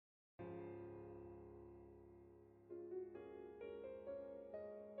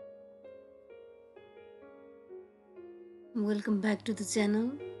Welcome back to the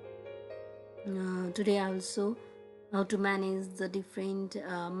channel. Today I will show how to manage the different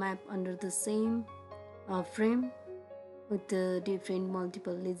map under the same frame with the different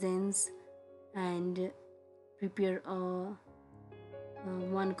multiple legends and prepare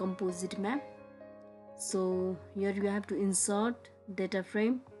one composite map. So here you have to insert data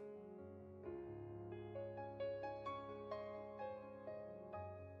frame.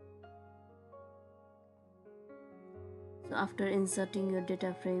 So after inserting your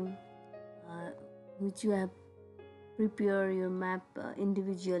data frame, which you have prepare your map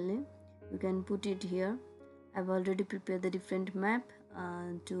individually, you can put it here. I've already prepared the different map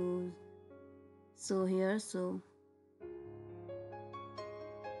to show here. So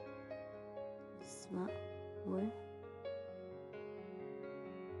this one way,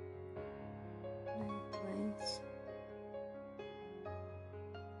 likewise.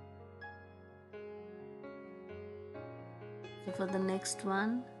 So for the next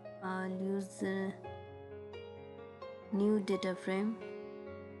one, I'll use the new data frame.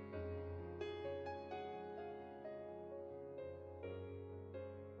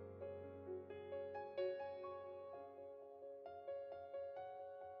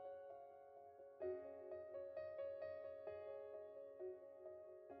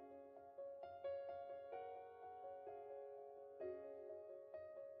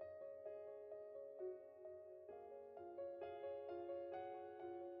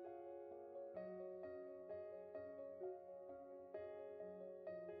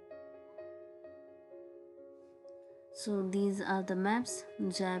 So these are the maps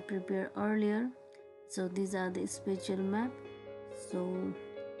which I prepared earlier. So these are the spatial map. So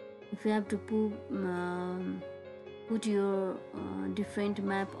if you have to put your different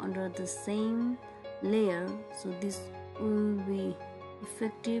map under the same layer, so this will be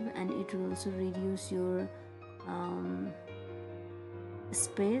effective and it will also reduce your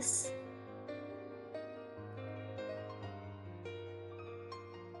space.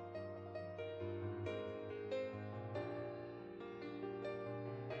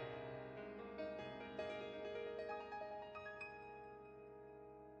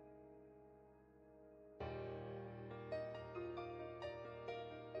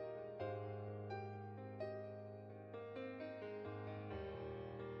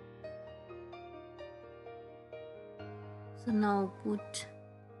 So now put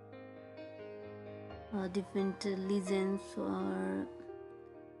different legends for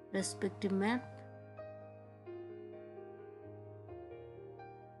respective map.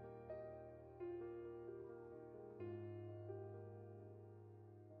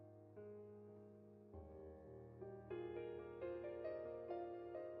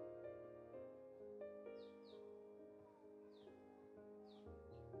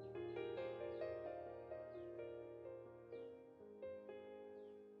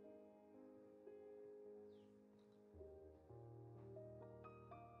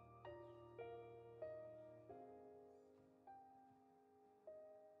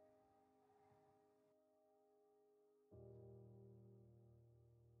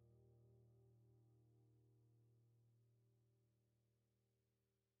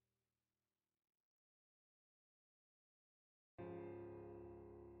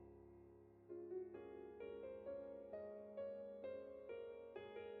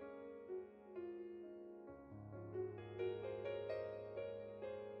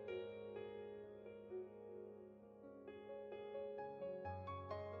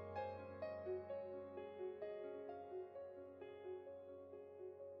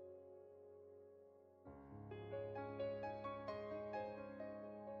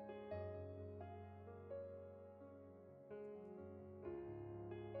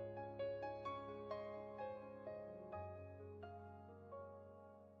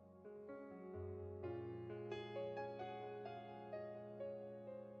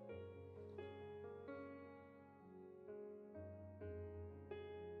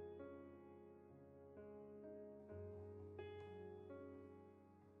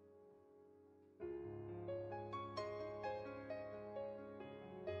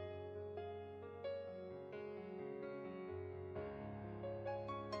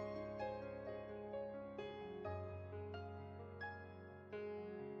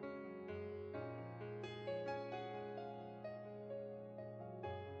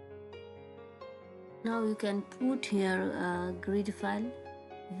 Now you can put here a grid file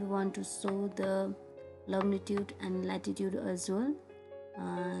if you want to show the longitude and latitude as well.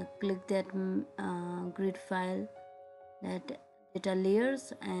 Click that grid file, that data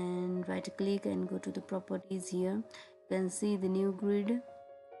layers, and right click and go to the properties. Here you can see the new grid.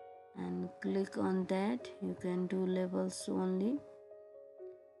 and click on that. You can do levels only.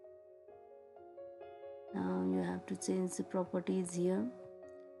 Now you have to change the properties here.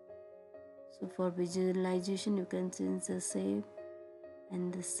 So for visualization you can change the shape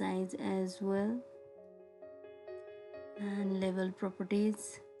and the size as well, and level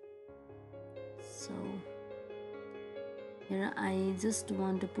properties. So here I just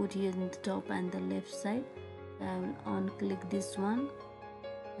want to put here in the top and the left side, so I will on click this one,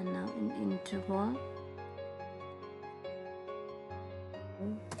 and now in interval.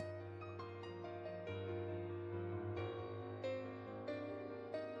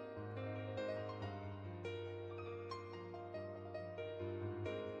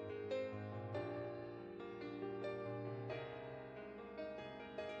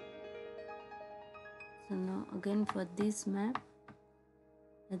 So now again for this map,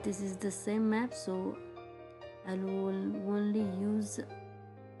 this is the same map, so I will only use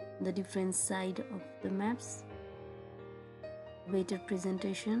the different side of the maps, weighted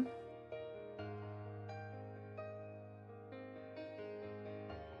presentation.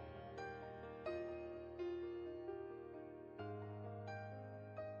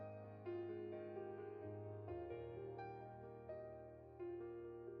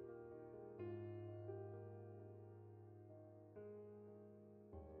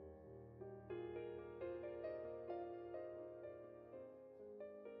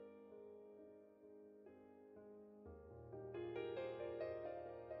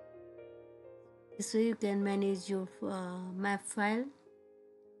 This way you can manage your map file.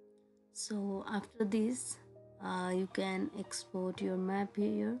 So after this you can export your map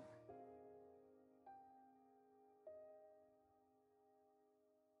here.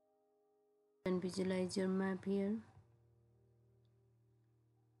 You can visualize your map here.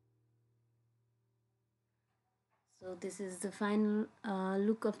 So this is the final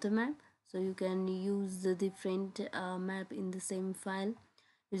look of the map. So you can use the different map in the same file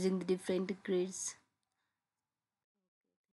using the different grids.